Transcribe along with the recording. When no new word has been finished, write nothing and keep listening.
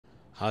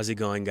How's it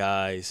going,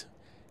 guys?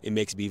 It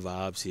makes B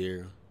vibes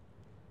here.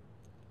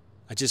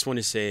 I just want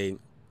to say,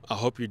 I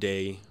hope your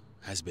day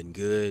has been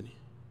good.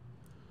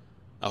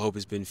 I hope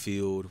it's been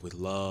filled with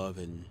love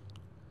and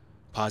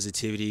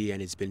positivity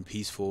and it's been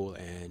peaceful,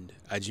 and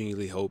I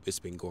genuinely hope it's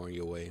been going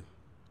your way.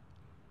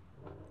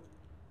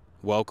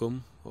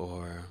 Welcome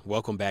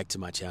back to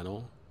my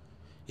channel.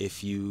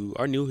 If you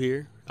are new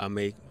here, I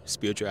make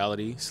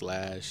spirituality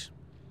slash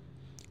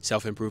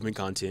self-improvement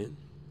content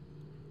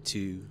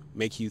to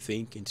make you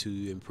think and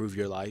to improve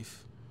your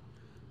life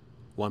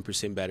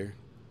 1% better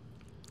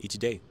each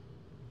day.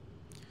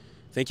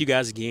 Thank you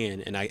guys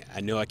again, and I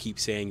know I keep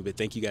saying, but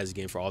thank you guys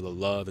again for all the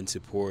love and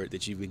support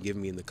that you've been giving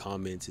me in the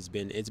comments. It's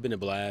been a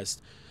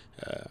blast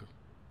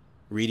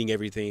reading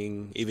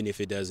everything, even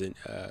if it doesn't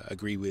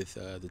agree with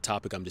the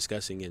topic I'm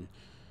discussing, and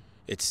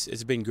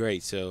it's been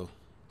great. So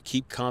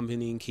keep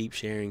commenting, keep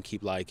sharing,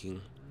 keep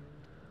liking.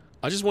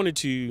 I just wanted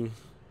to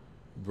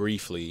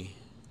briefly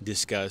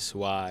discuss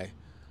why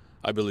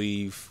I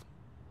believe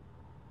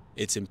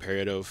it's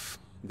imperative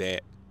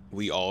that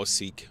we all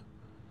seek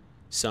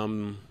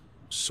some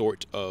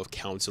sort of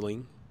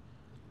counseling,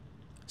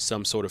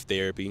 some sort of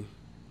therapy.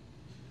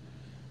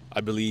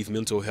 I believe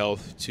mental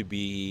health to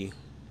be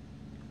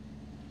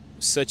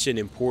such an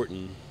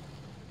important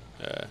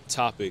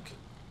topic.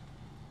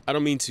 I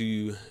don't mean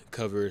to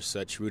cover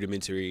such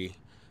rudimentary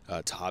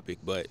topic,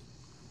 but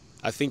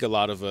I think a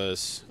lot of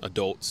us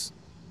adults,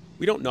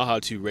 we don't know how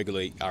to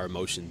regulate our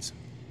emotions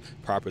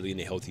properly in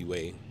a healthy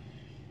way.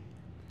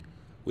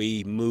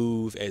 We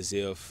move as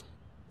if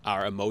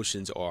our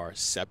emotions are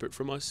separate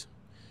from us.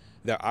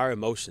 They're our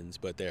emotions,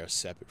 but they're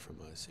separate from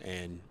us.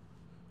 And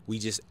we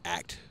just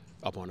act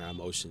upon our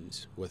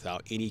emotions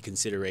without any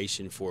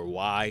consideration for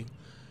why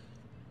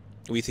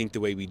we think the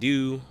way we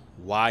do,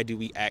 why do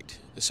we act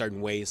a certain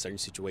way in certain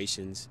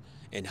situations,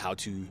 and how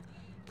to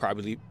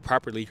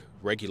properly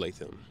regulate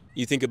them.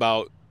 You think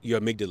about your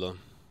amygdala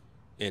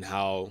and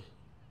how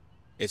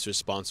it's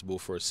responsible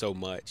for so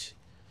much,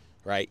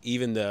 right?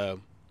 Even the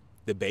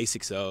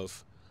basics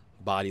of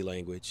body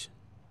language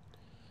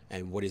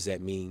and what does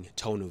that mean,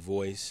 tone of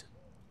voice,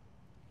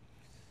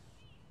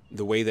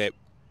 the way that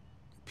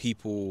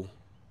people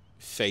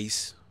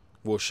face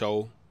will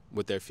show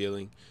what they're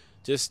feeling.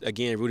 Just,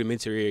 again,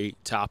 rudimentary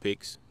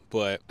topics,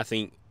 but I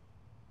think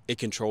it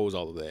controls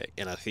all of that.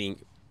 And I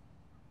think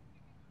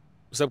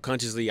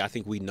subconsciously, I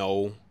think we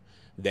know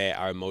that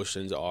our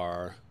emotions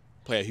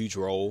play a huge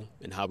role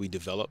in how we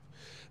develop.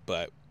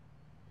 But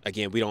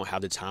again, we don't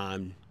have the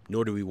time,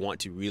 nor do we want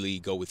to really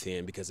go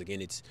within, because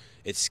again, it's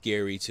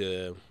scary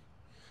to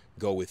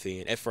go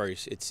within. At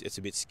first, it's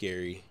a bit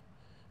scary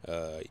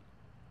to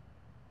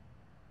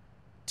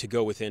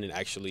go within and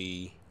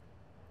actually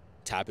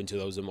tap into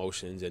those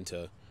emotions and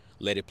to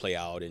let it play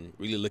out and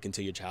really look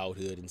into your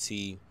childhood and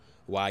see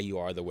why you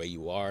are the way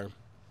you are.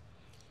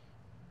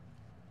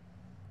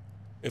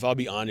 If I'll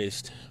be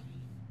honest,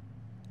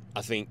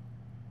 I think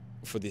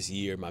for this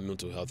year, my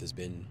mental health has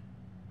been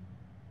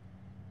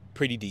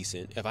pretty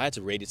decent. If I had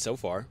to rate it so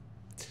far,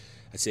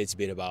 I'd say it's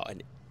been about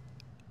it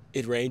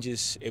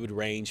would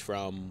range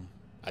from,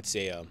 I'd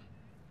say,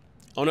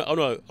 on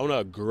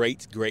a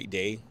great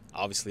day,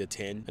 obviously a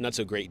 10, and not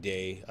so great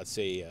day, I'd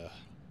say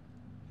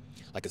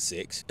like a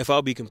 6. If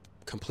I'll be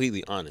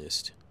completely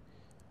honest,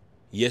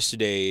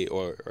 yesterday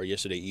or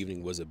yesterday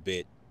evening was a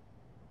bit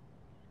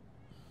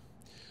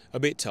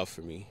tough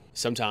for me.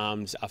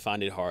 Sometimes I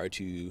find it hard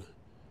to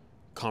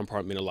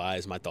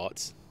compartmentalize my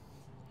thoughts,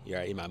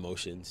 right, my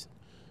emotions,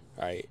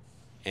 right?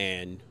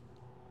 And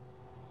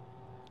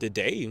the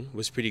day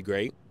was pretty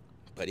great,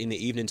 but in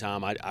the evening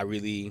time, I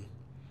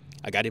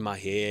got in my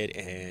head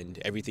and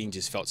everything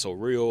just felt so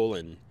real,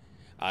 and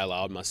I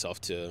allowed myself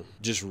to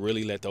just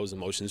really let those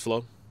emotions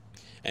flow.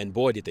 And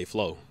boy, did they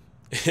flow.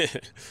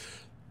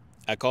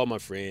 I called my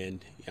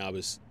friend. I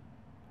was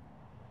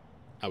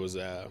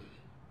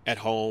at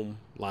home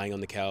lying on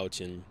the couch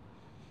and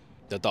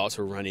the thoughts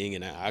were running,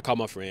 and I called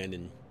my friend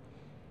and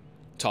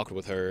talked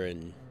with her,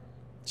 and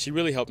she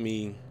really helped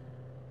me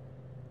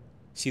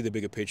see the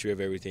bigger picture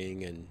of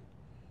everything and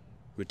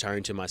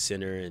return to my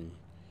center and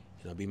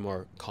be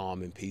more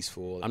calm and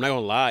peaceful. I'm not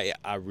gonna lie,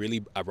 I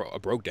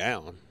broke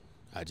down.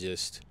 I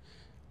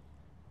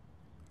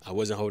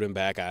wasn't holding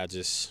back. I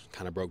just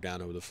kind of broke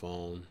down over the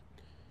phone,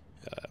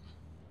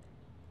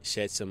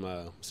 shed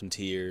some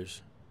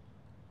tears,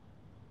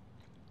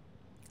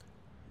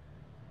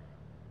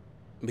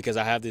 because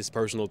I have this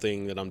personal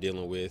thing that I'm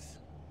dealing with.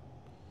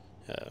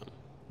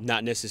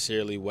 Not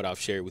necessarily what I've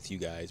shared with you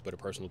guys, but a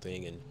personal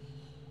thing, and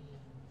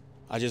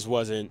I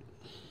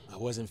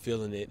wasn't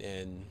feeling it,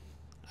 and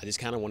I just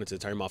kind of wanted to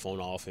turn my phone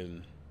off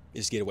and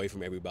just get away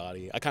from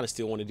everybody. I kind of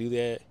still want to do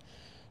that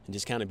and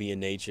just kind of be in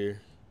nature.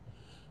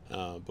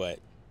 But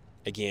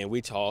again,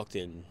 we talked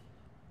and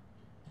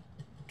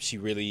she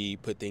really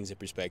put things in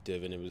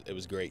perspective, and it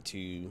was great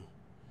to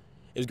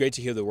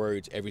hear the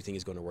words, everything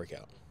is going to work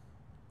out.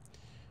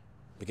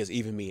 Because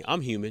even me,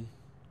 I'm human,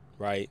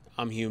 right?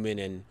 I'm human,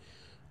 and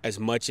as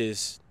much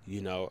as,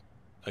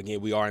 again,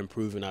 we are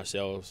improving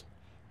ourselves,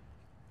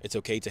 It's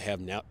okay to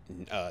have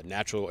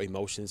natural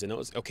emotions, and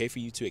it's okay for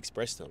you to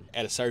express them.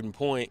 At a certain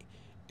point,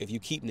 if you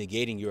keep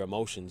negating your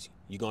emotions,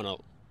 you're gonna,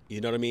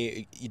 you know what I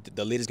mean?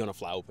 The lid is gonna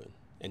fly open,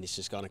 and it's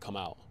just gonna come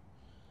out.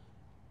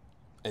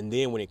 And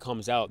then when it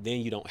comes out, then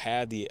you don't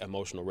have the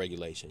emotional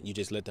regulation. You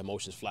just let the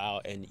emotions fly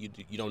out, and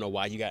you don't know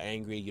why you got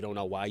angry. You don't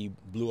know why you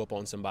blew up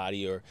on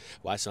somebody, or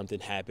why something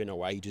happened, or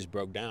why you just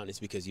broke down. It's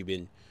because you've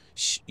been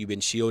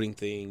shielding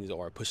things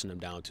or pushing them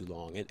down too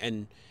long.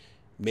 And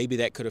maybe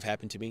that could have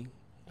happened to me.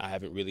 I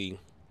haven't really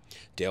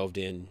delved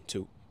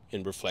into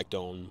and reflect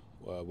on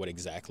what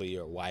exactly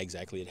or why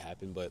exactly it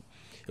happened, but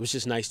it was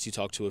just nice to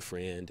talk to a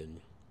friend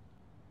and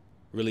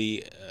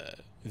really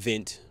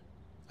vent,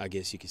 I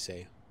guess you could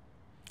say.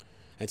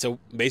 And so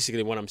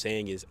basically what I'm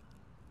saying is,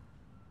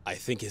 I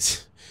think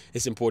it's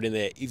important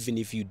that even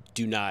if you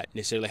do not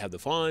necessarily have the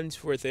funds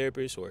for a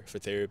therapist or for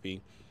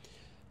therapy,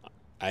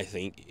 I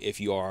think if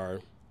you are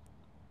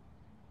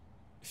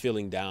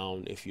feeling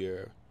down, if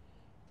you're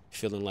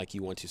feeling like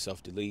you want to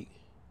self-delete,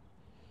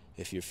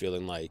 if you're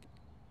feeling like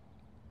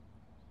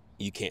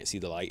you can't see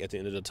the light at the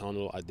end of the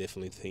tunnel, I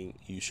definitely think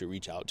you should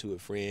reach out to a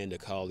friend, a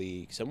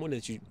colleague, someone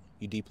that you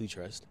deeply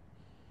trust,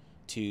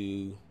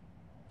 to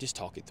just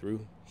talk it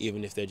through.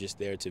 Even if they're just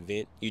there to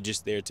vent, you're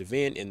just there to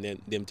vent, and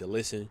then them to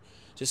listen.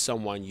 Just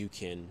someone you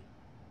can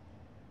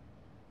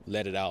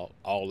let it out,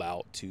 all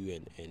out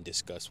to, and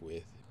discuss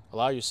with.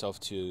 Allow yourself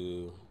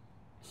to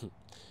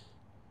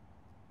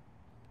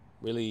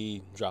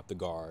really drop the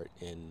guard.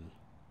 And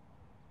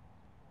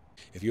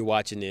if you're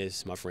watching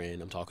this, my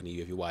friend, I'm talking to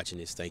you. If you're watching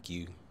this, thank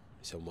you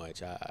so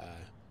much.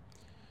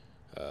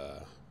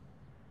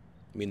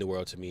 Mean the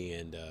world to me,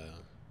 and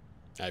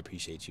I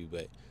appreciate you.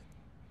 But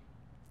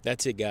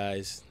that's it,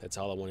 guys. That's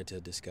all I wanted to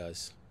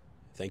discuss.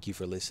 Thank you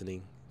for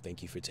listening.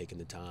 Thank you for taking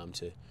the time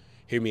to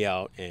hear me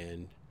out,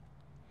 and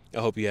I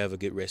hope you have a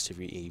good rest of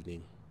your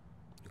evening.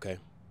 Okay?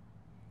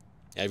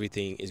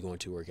 Everything is going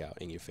to work out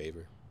in your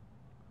favor.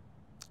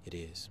 It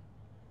is.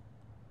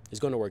 It's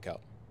going to work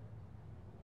out.